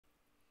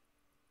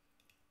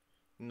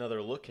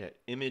another look at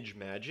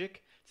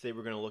Imagemagick. Today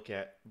we're going to look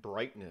at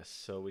brightness,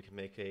 so we can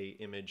make a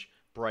image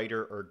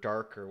brighter or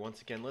darker.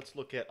 Once again, let's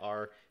look at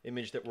our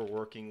image that we're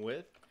working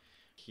with.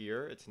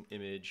 Here, it's an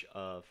image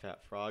of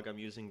Fat Frog. I'm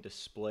using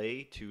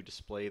display to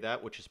display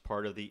that, which is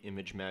part of the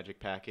Imagemagick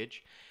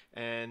package.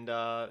 And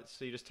so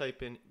you just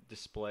type in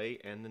display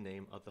and the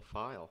name of the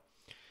file.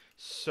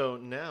 So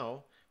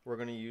now we're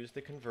going to use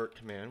the convert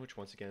command, which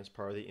once again is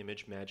part of the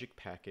Imagemagick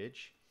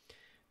package.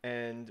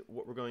 And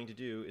what we're going to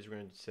do is we're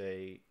going to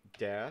say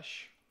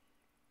dash,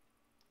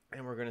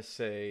 and we're going to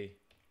say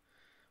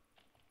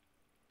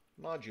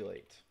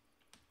modulate.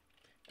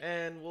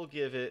 And we'll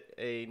give it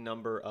a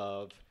number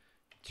of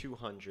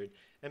 200.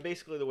 And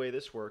basically the way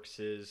this works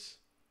is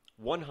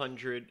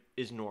 100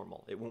 is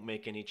normal. It won't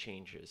make any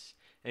changes.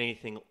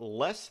 Anything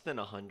less than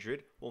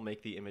 100 will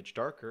make the image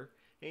darker.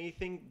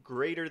 Anything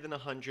greater than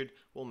 100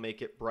 will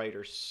make it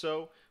brighter.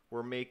 So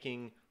we're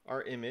making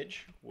our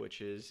image,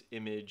 which is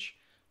image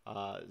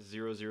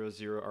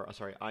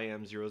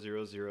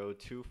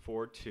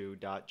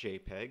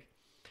im0002442.jpg,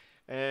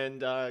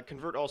 and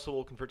convert also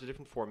will convert to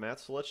different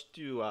formats. So let's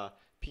do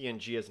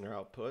PNG as our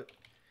output.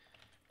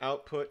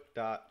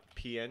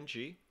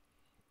 Output.png.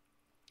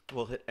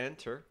 We'll hit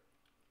enter,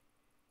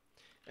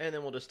 and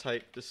then we'll just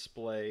type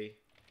display,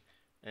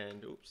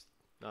 and oops,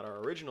 not our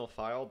original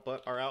file,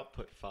 but our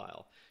output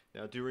file.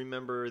 Now do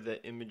remember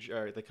that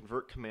the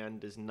convert command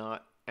does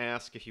not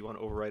ask if you want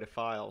to overwrite a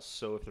file.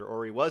 So if there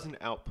already was an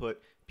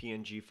output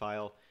PNG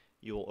file,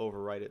 you will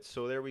overwrite it.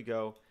 So there we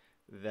go.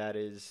 That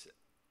is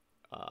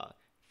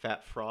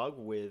Fat Frog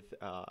with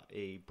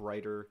a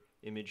brighter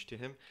image to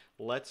him.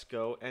 Let's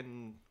go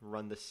and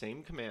run the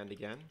same command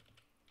again.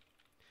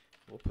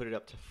 We'll put it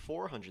up to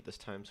 400 this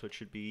time, so it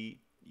should be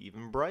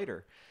even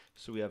brighter.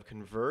 So we have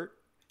convert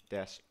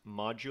dash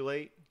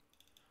modulate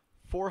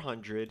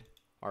 400,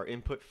 our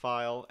input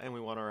file, and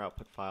we want our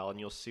output file. And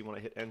you'll see when I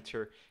hit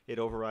enter, it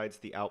overrides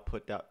the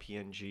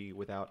output.png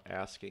without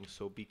asking.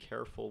 So be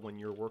careful when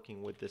you're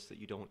working with this that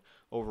you don't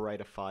overwrite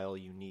a file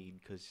you need,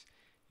 because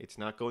it's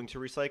not going to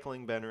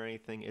recycling bin or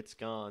anything. It's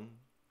gone.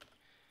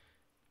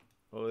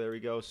 Oh, there we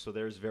go. So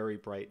there's very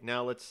bright.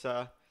 Now let's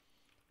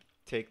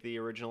take the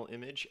original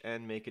image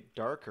and make it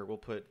darker. We'll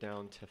put it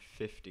down to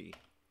 50.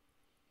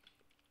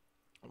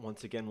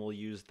 Once again, we'll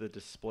use the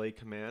display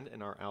command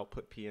in our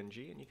output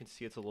PNG, and you can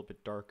see it's a little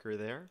bit darker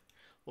there.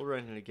 We'll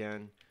run it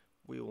again.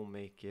 We will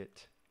make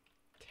it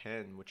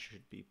 10, which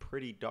should be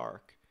pretty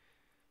dark.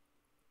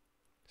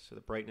 So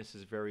the brightness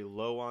is very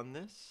low on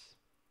this.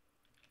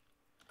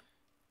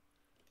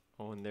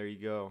 Oh, and there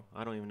you go.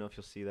 I don't even know if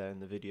you'll see that in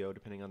the video,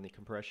 depending on the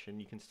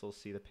compression. You can still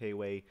see the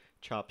payway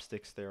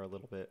chopsticks there a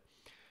little bit.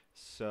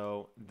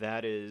 So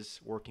that is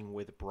working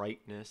with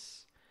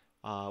brightness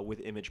with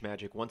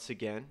Imagemagick. Once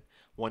again,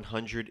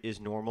 100 is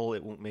normal.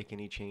 It won't make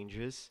any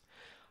changes.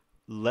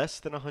 Less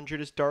than 100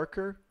 is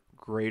darker.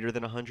 Greater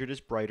than 100 is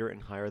brighter,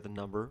 and higher the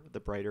number, the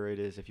brighter it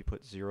is. If you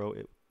put 0,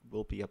 it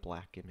will be a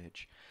black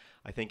image.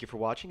 I thank you for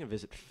watching, and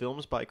visit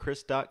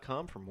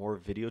filmsbychris.com for more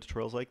video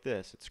tutorials like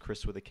this. It's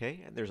Chris with a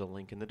K, and there's a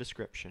link in the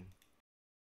description.